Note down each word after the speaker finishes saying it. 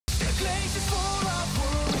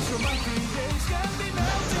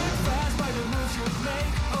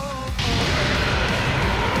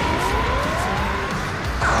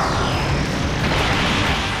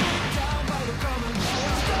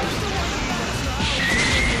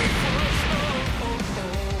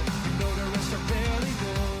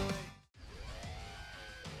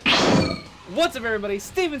What's up, everybody?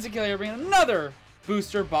 Jckiller here bringing another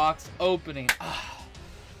booster box opening.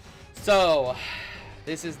 So,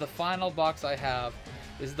 this is the final box I have.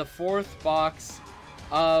 This is the fourth box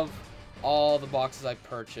of all the boxes I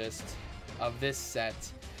purchased of this set.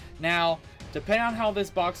 Now, depending on how this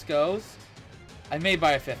box goes, I may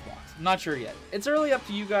buy a fifth box. I'm not sure yet. It's really up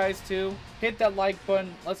to you guys too. Hit that like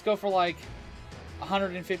button. Let's go for like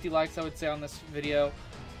 150 likes, I would say, on this video.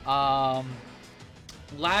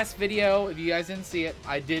 Last video, if you guys didn't see it,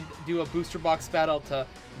 I did do a booster box battle to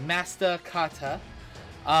MysticKon.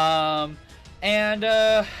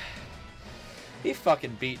 And he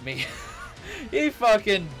fucking beat me. He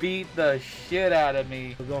fucking beat the shit out of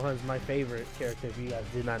me. Gohan's my favorite character, if you guys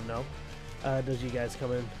did not know. Those of you guys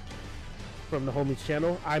coming from the homies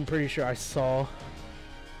channel, I'm pretty sure I saw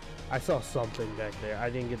something back there. I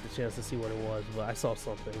didn't get the chance to see what it was, but I saw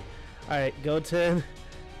something. Alright, Goten,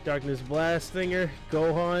 Darkness Blast Stinger,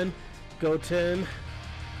 Gohan, Goten,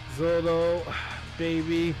 Zoldo,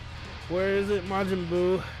 Baby, where is it? Majin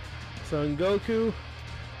Buu, Son Goku,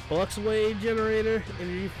 Fluxway Generator,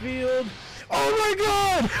 Energy Field. Oh my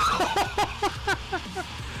god!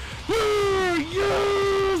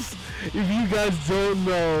 Yes! If you guys don't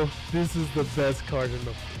know, this is the best card in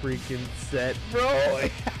the freaking set, bro.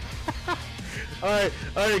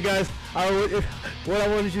 Alright guys, what I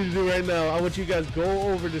wanted you to do right now, I want you guys go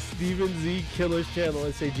over to Steven Z Killer's channel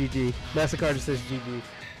and say GG. MaSTAR just says GG.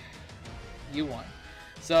 You won.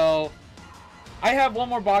 So, I have one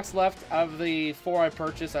more box left of the 4 I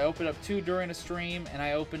purchased. I opened up 2 during a stream, and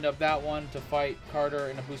I opened up that one to fight Carter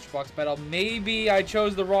in a booster box battle. Maybe I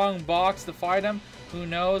chose the wrong box to fight him. Who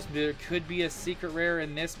knows? There could be a secret rare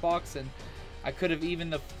in this box, and I could have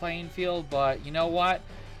evened the playing field, but you know what?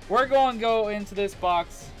 We're going to go into this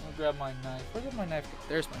box. I'll grab my knife. Where did my knife go?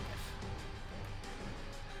 There's my knife.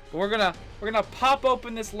 But we're gonna pop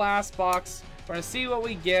open this last box. We're gonna see what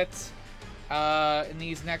we get in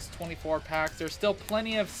these next 24 packs. There's still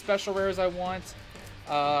plenty of special rares I want.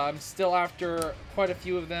 I'm still after quite a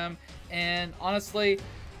few of them, and honestly,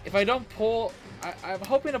 if I don't pull, I'm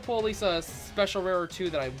hoping to pull at least a special rare or 2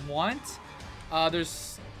 that I want.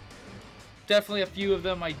 There's definitely a few of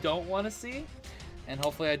them I don't want to see, and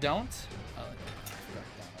hopefully I don't.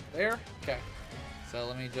 There. Okay. So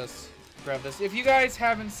let me just grab this. If you guys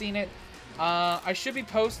haven't seen it, I should be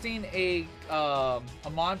posting a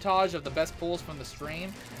montage of the best pulls from the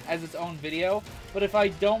stream as its own video. But if I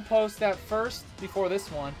don't post that first before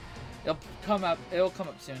this one, it'll come up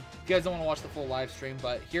soon. If you guys don't want to watch the full live stream,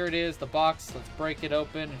 but here it is, the box. Let's break it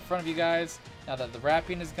open in front of you guys. Now that the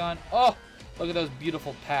wrapping is gone. Oh, look at those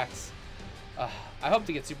beautiful packs. I hope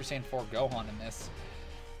to get Super Saiyan 4 Gohan in this.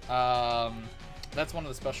 That's one of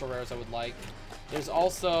the special rares I would like. There's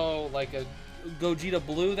also like a Gogeta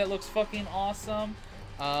Blue that looks fucking awesome.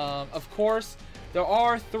 Of course, there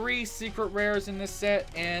are 3 secret rares in this set,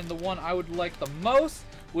 and the one I would like the most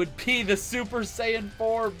would be the Super Saiyan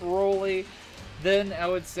 4 Broly. Then I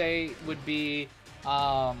would say would be,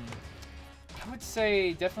 I would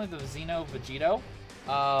say definitely the Xeno Vegito,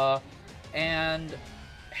 and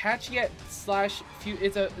Hatchiet slash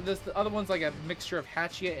the other one's like a mixture of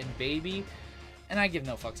Hatchiet and Baby, and I give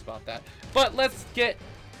no fucks about that. But let's get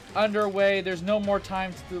underway. There's no more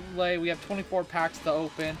time to delay. We have 24 packs to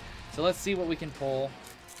open, so let's see what we can pull.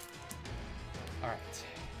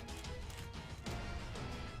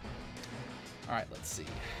 Alright, let's see.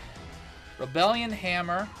 Rebellion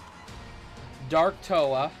Hammer, Dark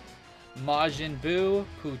Toa, Majin Buu,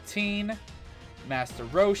 Poutine, Master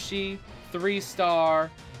Roshi,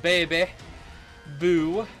 3-star, Baby,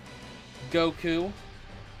 Buu, Goku,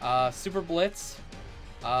 Super Blitz,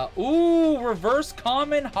 ooh, reverse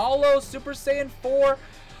common holo Super Saiyan 4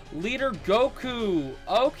 Leader Goku.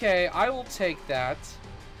 Okay, I will take that.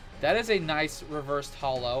 That is a nice reversed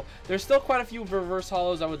holo. There's still quite a few reverse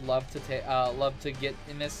holos I would love to get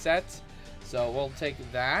in this set, so we'll take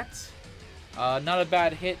that. Not a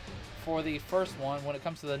bad hit for the first one when it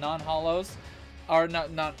comes to the non-holos, or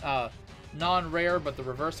non-rare, but the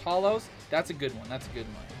reverse holos. That's a good one. That's a good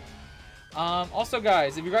one. Also,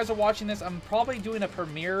 guys, if you guys are watching this, I'm probably doing a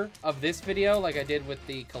premiere of this video like I did with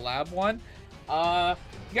the collab one. If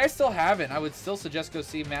you guys still haven't, I would still suggest go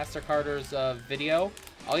see Master Carter's video.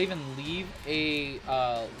 I'll even leave a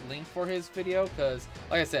link for his video because,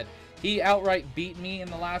 like I said, He outright beat me in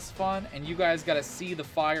the last fun, and you guys got to see the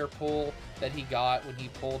fire pull that he got when he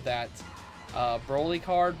pulled that Broly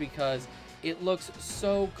card, because it looks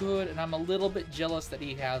so good, and I'm a little bit jealous that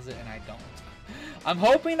he has it and I don't. I'm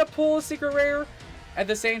hoping to pull a secret rare. At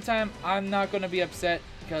the same time, I'm not going to be upset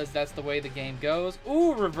because that's the way the game goes.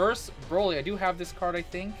 Ooh, reverse Broly. I do have this card, I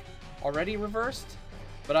think, already reversed,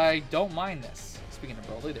 but I don't mind this. Speaking of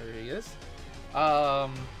Broly, there he is.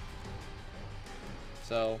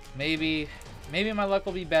 So maybe my luck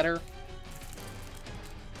will be better.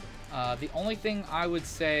 The only thing I would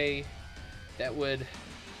say that would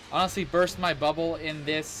honestly burst my bubble in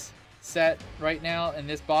this set right now, in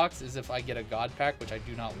this box, is if I get a God Pack, which I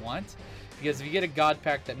do not want. Because if you get a God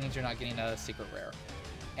Pack, that means you're not getting a secret rare.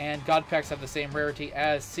 And God Packs have the same rarity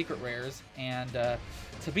as secret rares. And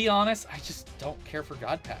to be honest, I just don't care for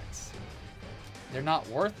God Packs. They're not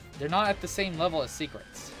at the same level as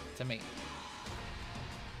secrets to me.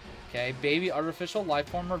 Okay, Baby Artificial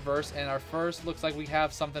Lifeform reverse, and our first looks like we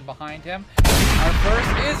have something behind him. Our first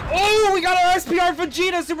is, oh, we got our SPR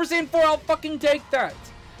Vegeta Super Saiyan 4. I'll fucking take that.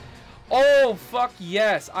 Oh, fuck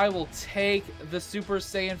yes. I will take the Super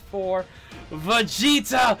Saiyan 4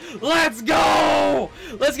 Vegeta. Let's go.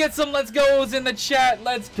 Let's get some let's go's in the chat.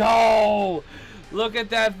 Let's go. Look at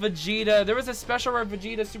that Vegeta. There was a special rare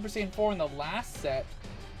Vegeta Super Saiyan 4 in the last set.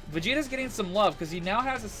 Vegeta's getting some love because he now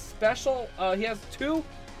has a special, he has two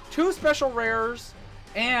special rares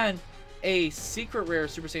and a secret rare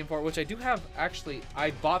Super Saiyan 4, which I do have. Actually,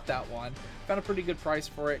 I bought that one. Found a pretty good price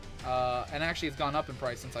for it, and actually it's gone up in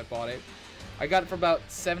price since I bought it. I got it for about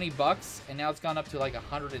 70 bucks, and now it's gone up to like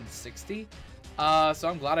 160. So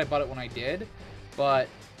I'm glad I bought it when I did, but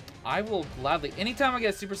I will gladly, anytime I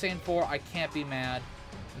get a Super Saiyan 4, I can't be mad.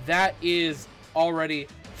 That is already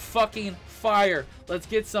fucking fire. Let's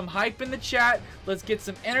get some hype in the chat. Let's get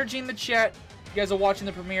some energy in the chat. You guys are watching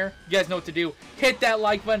the premiere. You guys know what to do. Hit that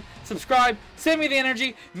like button. Subscribe. Send me the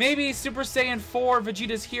energy. Maybe Super Saiyan 4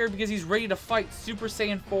 Vegeta's here because he's ready to fight Super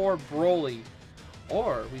Saiyan 4 Broly.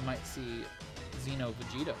 Or we might see Xeno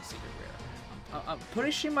Vegeta secret rare. I'm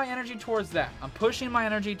pushing my energy towards that. I'm pushing my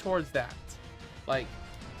energy towards that. Like,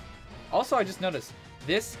 also I just noticed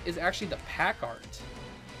this is actually the pack art.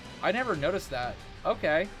 I never noticed that.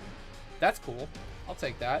 Okay. That's cool. I'll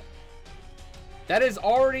take that. That is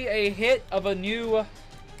already a hit of a new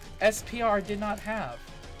SPR I did not have.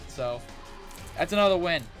 So, that's another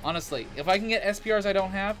win. Honestly, if I can get SPRs I don't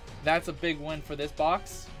have, that's a big win for this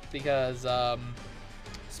box. Because,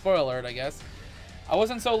 spoiler alert, I guess. I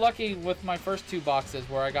wasn't so lucky with my first two boxes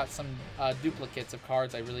where I got some duplicates of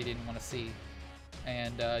cards I really didn't want to see.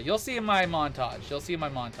 And you'll see in my montage. You'll see in my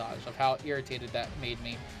montage of how irritated that made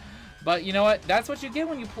me. But you know what? That's what you get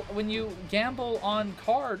when you gamble on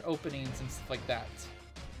card openings and stuff like that.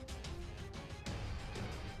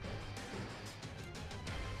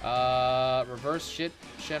 Reverse shit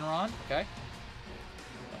Shenron. Okay.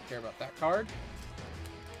 Don't care about that card.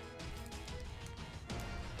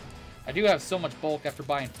 I do have so much bulk after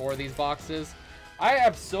buying 4 of these boxes. I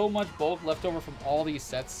have so much bulk left over from all these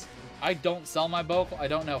sets. I don't sell my bulk. I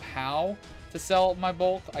don't know how to sell my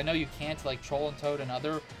bulk. I know you can't, like Troll and Toad and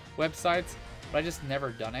other websites, but I just never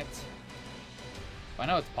done it. But I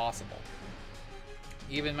know it's possible.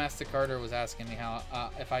 Even Master Carter was asking me how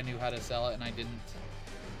if I knew how to sell it, and I didn't.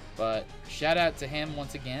 But shout out to him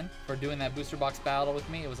once again for doing that booster box battle with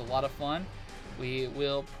me. It was a lot of fun. We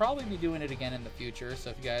will probably be doing it again in the future, so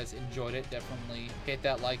if you guys enjoyed it, definitely hit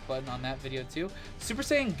that like button on that video too. Super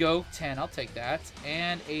Saiyan Go 10, I'll take that,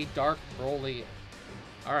 and a Dark Broly.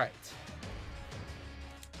 All right.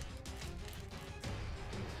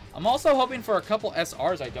 I'm also hoping for a couple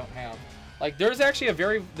SRs I don't have. Like, there's actually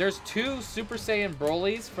there's 2 Super Saiyan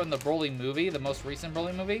Brolys from the Broly movie, the most recent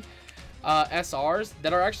Broly movie, SRs,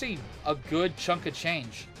 that are actually a good chunk of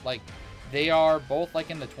change. Like, they are both, like,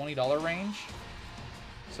 in the $20 range.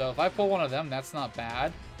 So if I pull one of them, that's not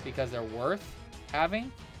bad, because they're worth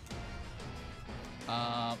having.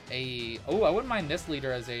 Oh, I wouldn't mind this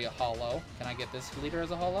leader as a holo. Can I get this leader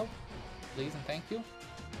as a holo? Please and thank you.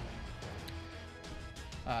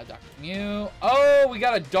 Dr. Mew. Oh, we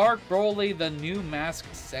got a Dark Broly, the new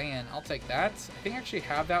Masked Saiyan. I'll take that. I think I actually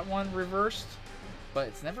have that one reversed, but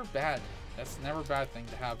it's never bad. That's never a bad thing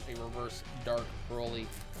to have a reverse Dark Broly.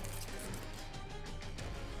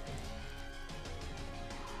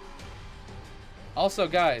 Also,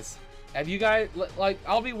 guys, have you guys, like,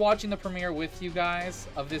 I'll be watching the premiere with you guys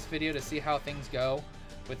of this video to see how things go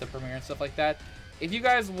with the premiere and stuff like that. If you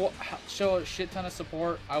guys show a shit ton of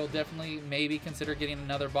support, I will definitely maybe consider getting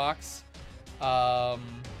another box.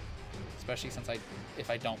 Especially since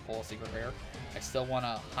if I don't pull a secret rare, I still want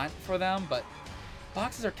to hunt for them. But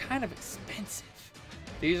boxes are kind of expensive.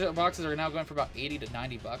 These boxes are now going for about 80 to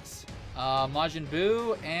 90 bucks. Majin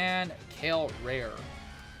Buu and Kale Rare.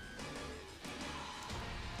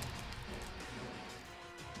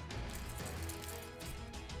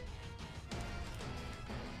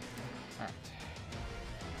 Alright.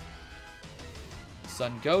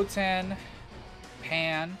 Sun Goten,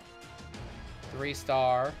 Pan,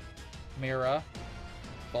 3-star, Mira,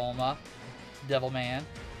 Bulma, Devilman.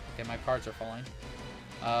 Okay, my cards are falling.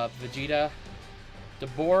 Vegeta,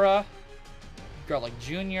 Deborah, Garlic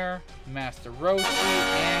Jr., Master Roshi,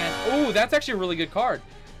 and... Ooh, that's actually a really good card.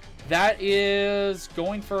 That is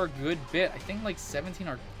going for a good bit. I think like 17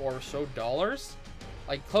 or so dollars.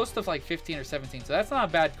 Like close to like 15 or 17. So that's not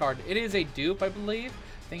a bad card. It is a dupe, I believe.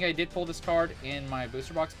 I think I did pull this card in my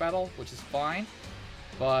booster box battle, which is fine.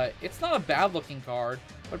 But it's not a bad looking card.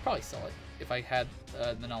 I'd probably sell it if I had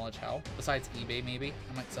the knowledge how. Besides eBay, maybe.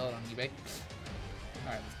 I might sell it on eBay.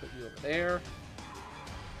 Alright, let's put you over there.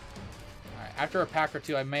 Alright, after a pack or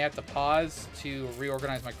two, I may have to pause to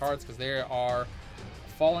reorganize my cards because they are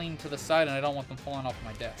falling to the side and I don't want them falling off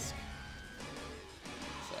my desk.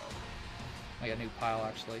 So, I got a new pile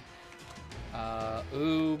actually.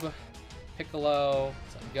 Oob, Piccolo,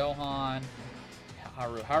 Son Gohan,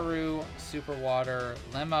 Haru, Super Water,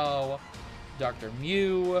 Lemo, Dr.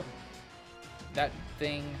 Mew, that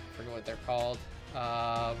thing, forget what they're called,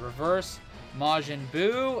 Reverse, Majin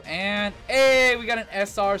Buu, and hey, we got an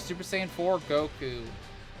SR Super Saiyan 4 Goku.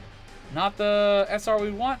 Not the SR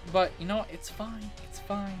we want, but you know, it's fine. It's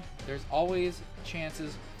fine. There's always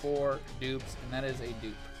chances for dupes, and that is a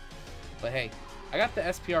dupe. But hey, I got the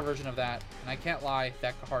SPR version of that, and I can't lie,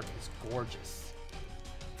 that card is gorgeous.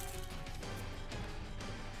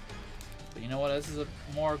 But you know what? This is a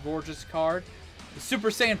more gorgeous card. The Super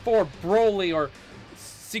Saiyan 4 Broly, or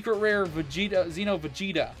Secret Rare Vegeta, Xeno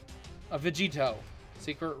Vegeta. A Vegito.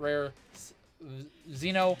 Secret Rare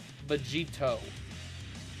Xeno Vegito.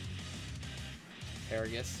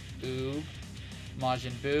 Paragus. Oob.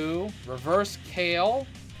 Majin Buu. Reverse Kale.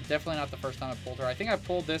 Definitely not the first time I pulled her. I think I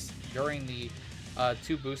pulled this during the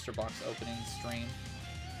 2 booster box opening stream.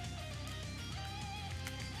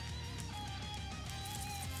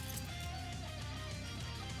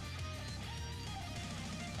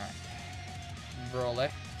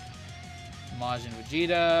 Broly, Majin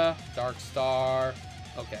Vegeta, Dark Star.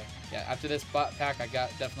 Okay, yeah. After this pack, I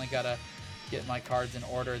definitely gotta get my cards in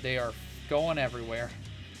order. They are going everywhere.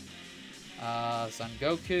 Son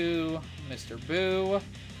Goku, Mr. Buu,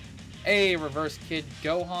 a Reverse Kid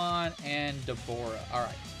Gohan, and Deborah. All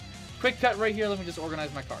right, quick cut right here. Let me just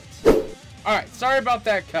organize my cards. All right, sorry about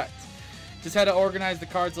that cut. Just had to organize the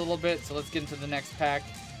cards a little bit. So let's get into the next pack.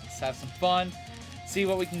 Let's have some fun. See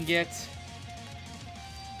what we can get.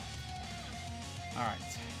 Alright.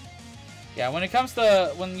 Yeah, when it comes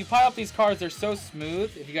to, when you pile up these cards, they're so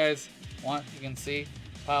smooth. If you guys want, you can see.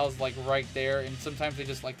 Piles like right there, and sometimes they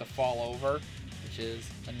just like to fall over, which is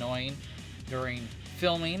annoying during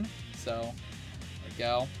filming. So, there we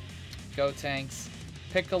go. Gotenks,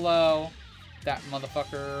 Piccolo, that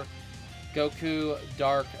motherfucker, Goku,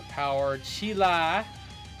 Dark Power, Chila,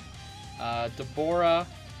 Deborah,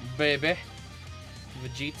 Baby,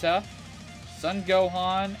 Vegeta, Son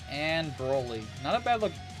Gohan, and Broly. Not a bad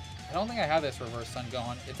look. I don't think I have this reverse Son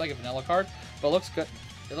Gohan. It's like a vanilla card, but it looks good.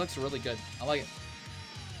 It looks really good. I like it.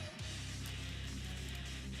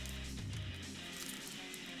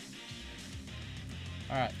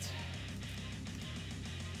 Alright.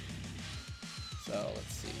 So,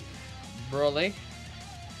 let's see. Broly.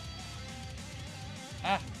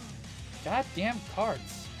 Ah. Goddamn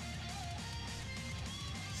cards.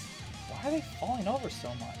 Why are they falling over so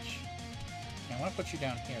much? I want to put you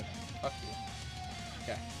down here then. Fuck you.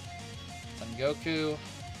 Okay. Son Goku.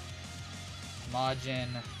 Majin.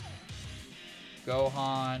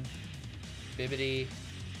 Gohan. Bibbidi.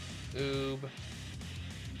 Oob.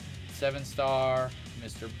 7-star.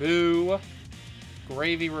 Mr. Buu.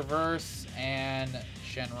 Gravy Reverse. And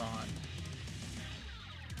Shenron.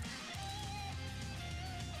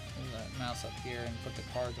 Move that mouse up here and put the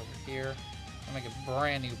cards over here. I'll make a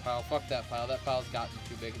brand new pile. Fuck that pile. That pile's gotten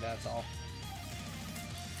too big, that's all.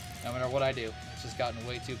 No matter what I do, it's just gotten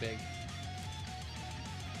way too big.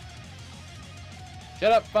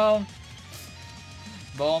 Shut up, phone!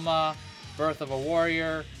 Bulma, Birth of a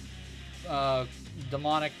Warrior,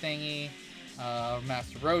 Demonic Thingy,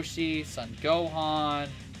 Master Roshi, Son Gohan,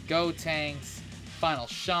 Gotenks, Final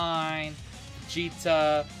Shine,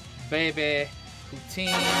 Vegeta, Baby, Poutine,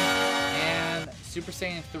 and Super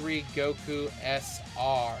Saiyan 3 Goku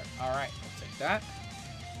SR. Alright, we'll take that.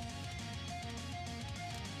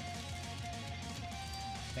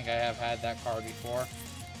 I think I have had that card before.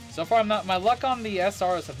 So far, my luck on the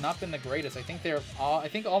SRs have not been the greatest. I think I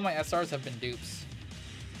think all my SRs have been dupes.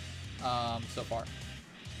 So far.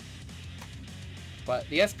 But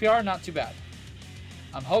the SPR, not too bad.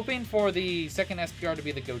 I'm hoping for the second SPR to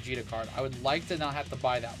be the Gogeta card. I would like to not have to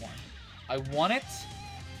buy that one. I want it.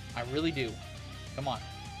 I really do. Come on.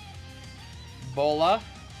 Bola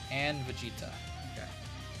and Vegeta. Okay.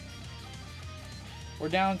 We're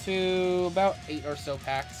down to about 8 or so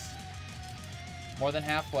packs. More than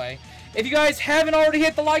halfway. If you guys haven't already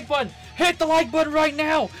hit the like button, hit the like button right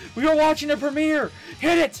now. We are watching the premiere.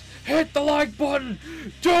 Hit it. Hit the like button.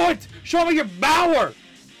 Do it. Show me your power.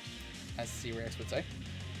 As C-Rex would say.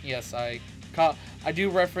 Yes, I do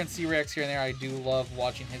reference C-Rex here and there. I do love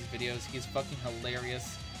watching his videos. He's fucking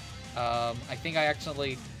hilarious. I think I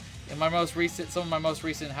actually, in my most recent, some of my most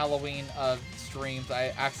recent Halloween streams,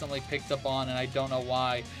 I accidentally picked up on, and I don't know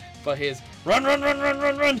why, but his run, run, run, run,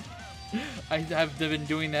 run, run. I have been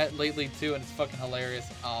doing that lately too, and it's fucking hilarious.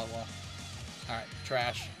 Oh, well. Alright,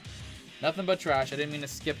 trash. Nothing but trash. I didn't mean to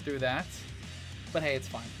skip through that. But hey, it's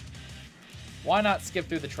fine. Why not skip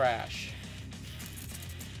through the trash?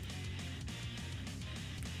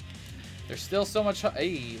 There's still so much...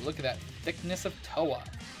 Hey, look at that thickness of Toa.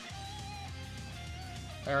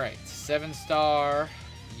 Alright, 7-star,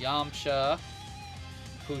 Yamcha,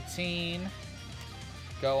 Poutine,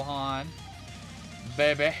 Gohan,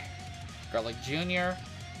 Baby, Garlic Jr.,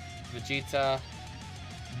 Vegeta,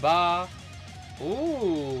 Ba.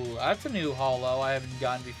 Ooh, that's a new holo I haven't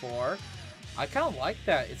gotten before. I kind of like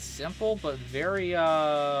that. It's simple, but very,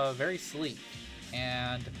 very sleek.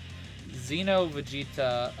 And Xeno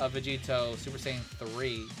Vegeta, Vegito, Super Saiyan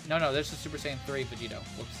 3. No, this is Super Saiyan 3 Vegito.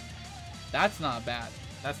 Whoops. That's not bad.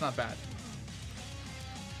 That's not bad.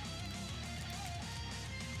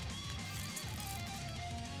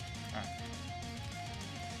 Alright.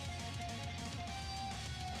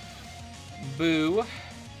 Boo.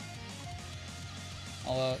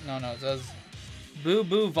 Although, no, it says Boo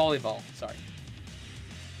Boo Volleyball. Sorry.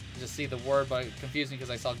 Just see the word, but it confused me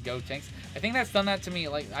because I saw Gotenks. I think that's done that to me.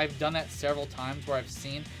 Like, I've done that several times where I've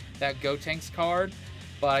seen that Gotenks card,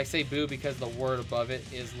 but I say Boo because the word above it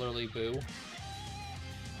is literally Boo.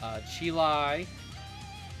 Chilai.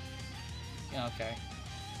 Yeah, okay.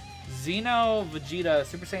 Xeno Vegeta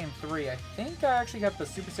Super Saiyan 3. I think I actually got the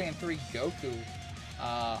Super Saiyan 3 Goku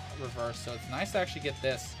reverse, so it's nice to actually get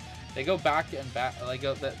this. They go back and back. They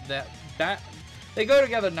go they go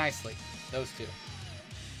together nicely. Those two.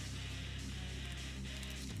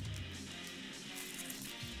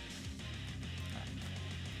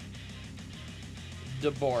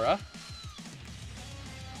 Deborah,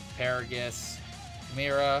 Paragus,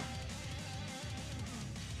 Mira,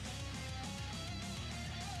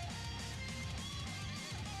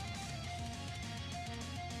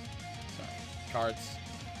 sorry, cards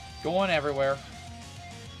going everywhere.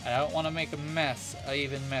 I don't want to make a mess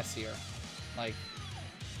even messier. Like,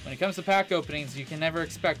 when it comes to pack openings, you can never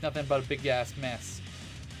expect nothing but a big ass mess.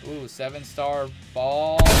 Ooh, 7-star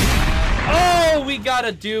ball. Oh, we got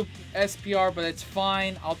a dupe SPR, but it's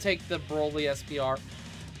fine. I'll take the Broly SPR.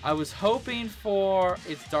 I was hoping for...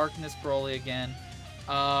 It's Darkness Broly again.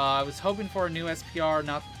 I was hoping for a new SPR,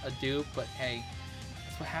 not a dupe, but hey,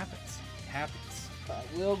 that's what happens. It happens. I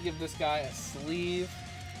will give this guy a sleeve.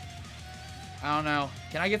 I don't know.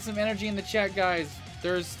 Can I get some energy in the chat, guys?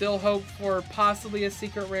 There's still hope for possibly a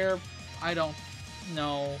secret rare. I don't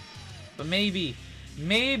know. But maybe.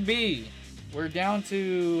 Maybe. We're down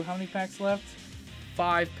to how many packs left?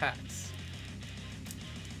 5 packs.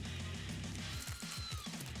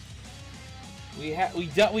 We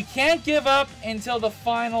can't give up until the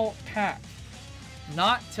final pack.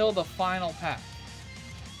 Not till the final pack.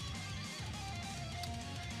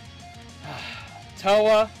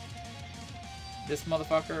 Toa. This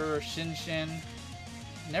motherfucker, Shin.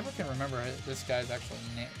 Never can remember this guy's actual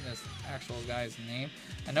name. This actual guy's name.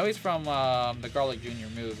 I know he's from the Garlic Jr.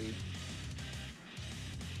 movie.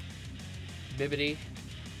 Bibbidi,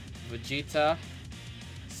 Vegeta,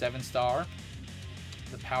 7-star,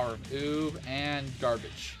 the power of Oob, and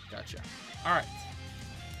Garbage. Gotcha. All right.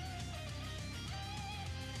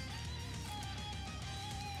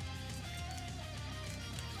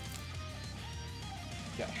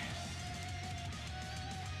 Okay.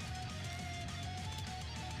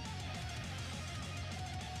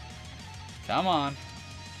 Come on.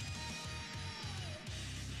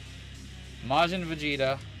 Majin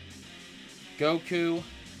Vegeta, Goku,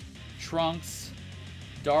 Trunks,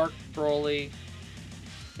 Dark Broly,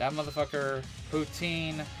 that motherfucker,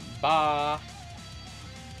 Poutine, Ba,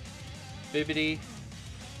 Bibbidi,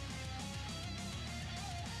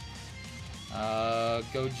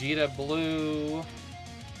 Gogeta Blue.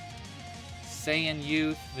 Saiyan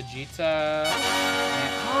Youth, Vegeta.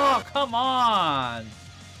 And, oh, come on!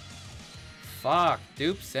 Fuck,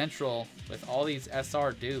 Dupe Central with all these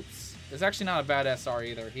SR dupes. It's actually not a bad SR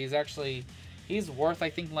either. He's worth, I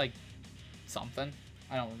think, like, something.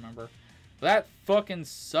 I don't remember. That fucking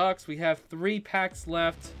sucks. We have 3 packs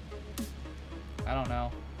left. I don't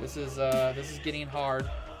know. This is getting hard.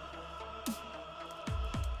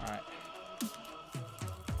 Alright.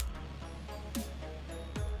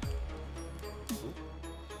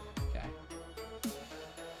 Okay.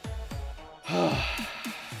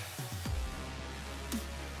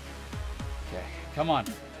 Okay, come on.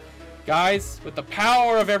 Guys, with the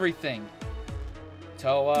power of everything.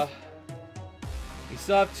 Toa. We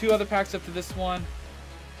still have 2 other packs up to this one.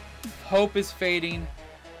 Hope is fading.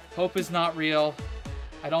 Hope is not real.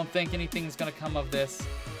 I don't think anything's gonna come of this.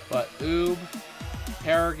 But Oob,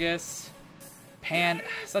 Paragus, Pan,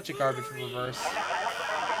 such a garbage reverse.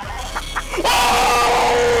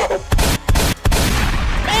 Oh!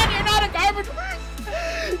 Man, you're not a garbage reverse!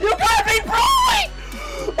 You gotta be Broly!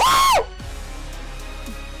 Woo!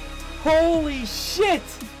 Holy shit!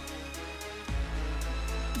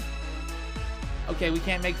 Okay, we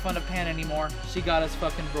can't make fun of Pan anymore. She got us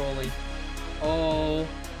fucking Broly. Oh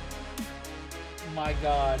my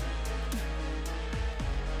god.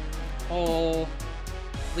 Holy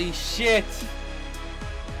shit!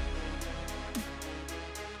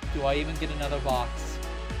 Do I even get another box?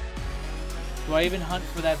 Do I even hunt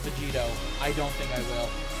for that Vegito? I don't think I will.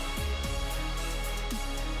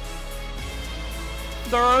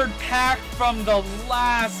 3rd pack from the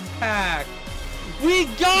last pack. We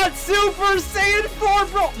got Super Saiyan 4,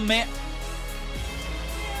 bro! Man.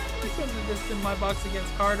 I couldn't have just in my box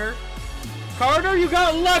against Carter. Carter, you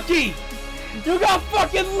got lucky! You got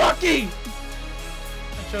fucking lucky!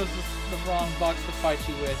 I chose the wrong box to fight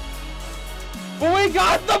you with. But we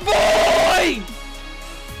got the boy!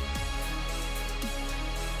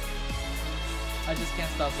 I just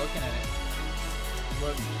can't stop looking at it.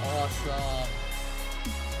 Looks awesome.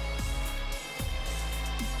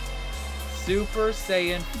 Super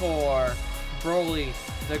Saiyan 4, Broly,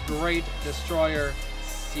 the Great Destroyer,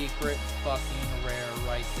 secret fucking rare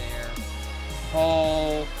right there.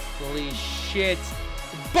 Holy shit.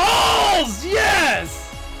 Balls! Yes!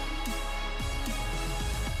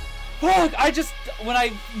 Fuck, when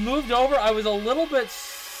I moved over, I was a little bit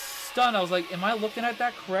stunned. I was like, am I looking at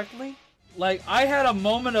that correctly? Like, I had a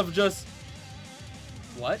moment of just,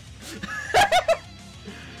 what?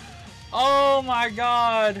 Oh my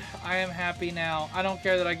god, I am happy now. I don't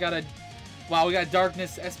care that I got wow, we got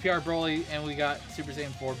Darkness, SPR Broly, and we got Super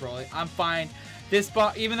Saiyan 4 Broly. I'm fine. This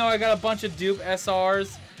even though I got a bunch of dupe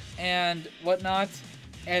SRs and whatnot,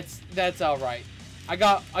 that's alright. I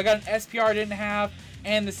got an SPR I didn't have,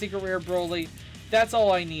 and the Secret Rare Broly. That's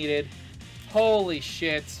all I needed. Holy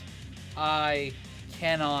shit. I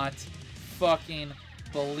cannot fucking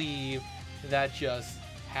believe that just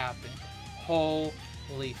happened.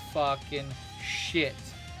 Holy fucking shit.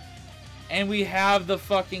 And we have the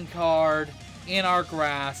fucking card in our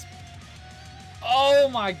grasp. Oh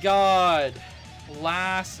my god.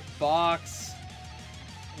 Last box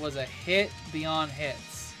was a hit beyond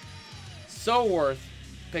hits. So worth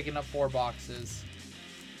picking up 4 boxes.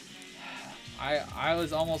 I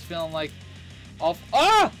was almost feeling like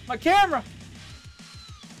my camera!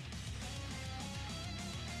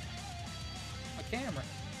 My camera.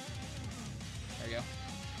 There you go.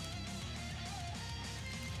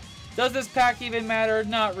 Does this pack even matter?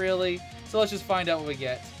 Not really. So let's just find out what we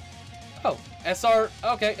get. Oh, SR.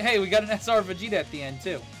 Okay, hey, we got an SR Vegeta at the end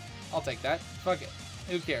too. I'll take that. Fuck it.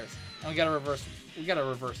 Who cares? And we got a reverse. We got a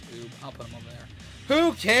reverse Oob. I'll put him over there.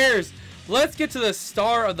 Who cares? Let's get to the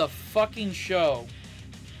star of the fucking show.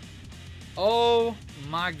 Oh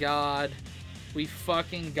my god. We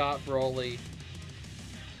fucking got Broly.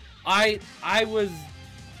 I was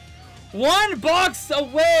 1 box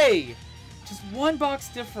away. Just 1 box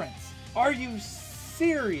difference. Are you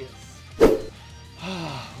serious?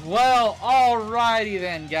 Well, alrighty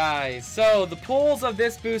then, guys. So the pulls of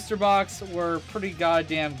this booster box were pretty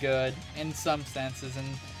goddamn good in some senses, and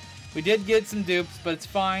we did get some dupes, but it's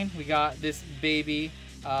fine. We got this baby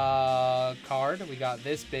card. We got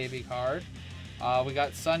this baby card. We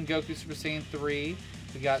got Son Goku Super Saiyan 3.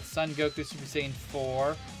 We got Son Goku Super Saiyan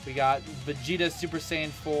 4. We got Vegeta Super Saiyan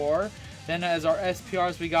 4. Then as our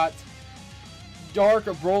SPRs, we got Dark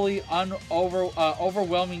Broly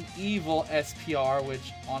Overwhelming Evil SPR,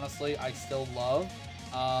 which honestly I still love.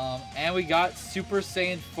 And we got Super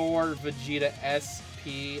Saiyan 4 Vegeta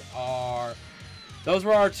SPR. Those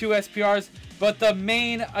were our 2 SPRs. But the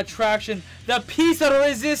main attraction, the piece de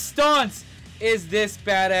resistance, is this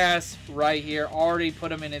badass right here. Already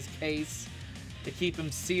put him in his case to keep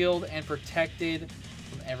him sealed and protected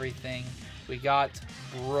from everything. We got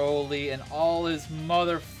Broly and all his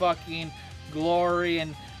motherfucking glory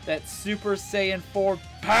and that Super Saiyan 4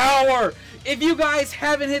 power. If you guys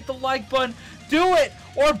haven't hit the like button, do it,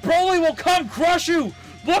 or Broly will come crush you.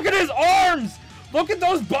 Look at his arms. Look at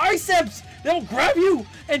those biceps. They'll grab you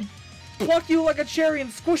and pluck you like a cherry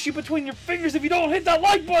and squish you between your fingers if you don't hit that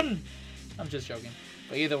like button. I'm just joking.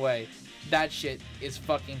 But either way, that shit is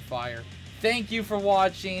fucking fire. Thank you for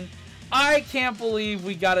watching. I can't believe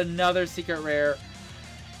we got another secret rare.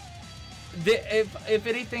 If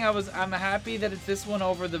anything, I'm happy that it's this one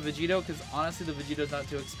over the Vegito, because honestly the Vegito's not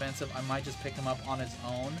too expensive. I might just pick him up on its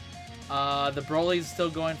own. The Broly's still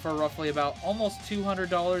going for roughly about almost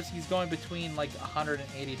 $200. He's going between like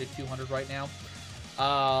 180 to 200 right now.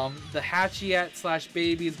 The Hatchiette /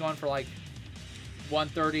 Baby is going for like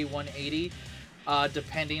 130, 180,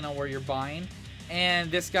 depending on where you're buying.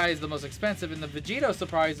 And this guy is the most expensive. And the Vegito,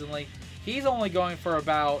 surprisingly, he's only going for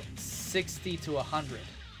about 60 to 100.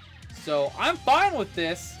 So I'm fine with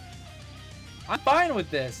this. I'm fine with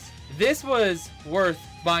this. This was worth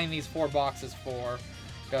buying these 4 boxes for,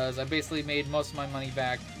 because I basically made most of my money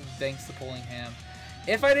back thanks to pulling him.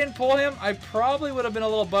 If I didn't pull him, I probably would have been a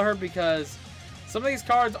little butthurt, because some of these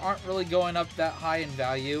cards aren't really going up that high in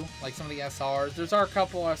value, like some of the SRs. There's a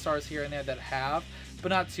couple SRs here and there that have, but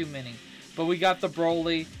not too many. But we got the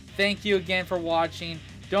Broly. Thank you again for watching.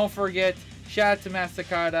 Don't forget, shout out to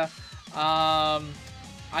MysticKon.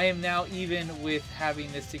 I am now even with having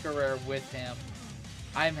this secret rare with him.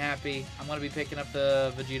 I'm happy. I'm going to be picking up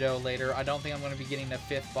the Vegito later. I don't think I'm going to be getting the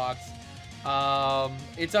 5th box.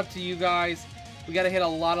 It's up to you guys. We got to hit a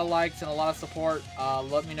lot of likes and a lot of support.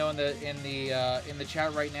 Let me know in the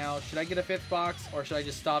chat right now. Should I get a 5th box, or should I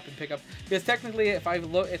just stop and pick up? Because technically, if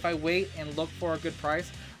I wait and look for a good price,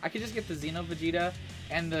 I could just get the Xeno Vegeta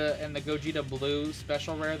and the Gogeta Blue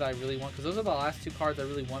special rare that I really want, because those are the last 2 cards I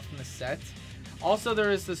really want from the set. Also, there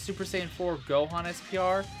is the Super Saiyan 4 Gohan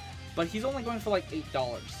SPR, but he's only going for like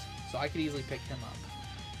 $8, so I could easily pick him up.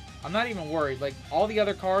 I'm not even worried. Like, all the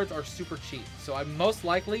other cards are super cheap, so I most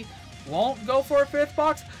likely won't go for a 5th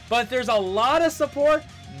box, but there's a lot of support.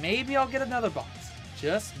 Maybe I'll get another box.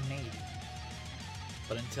 Just maybe.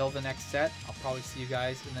 But until the next set, I'll probably see you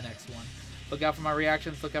guys in the next one. Look out for my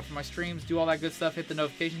reactions, look out for my streams, do all that good stuff, hit the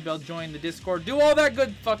notification bell, join the Discord, do all that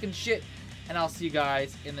good fucking shit, and I'll see you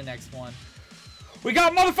guys in the next one. We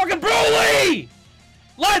got motherfucking Broly!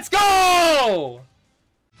 Let's go!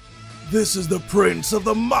 This is the Prince of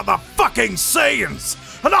the motherfucking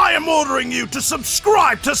Saiyans, and I am ordering you to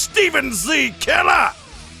subscribe to Steven Z Killer!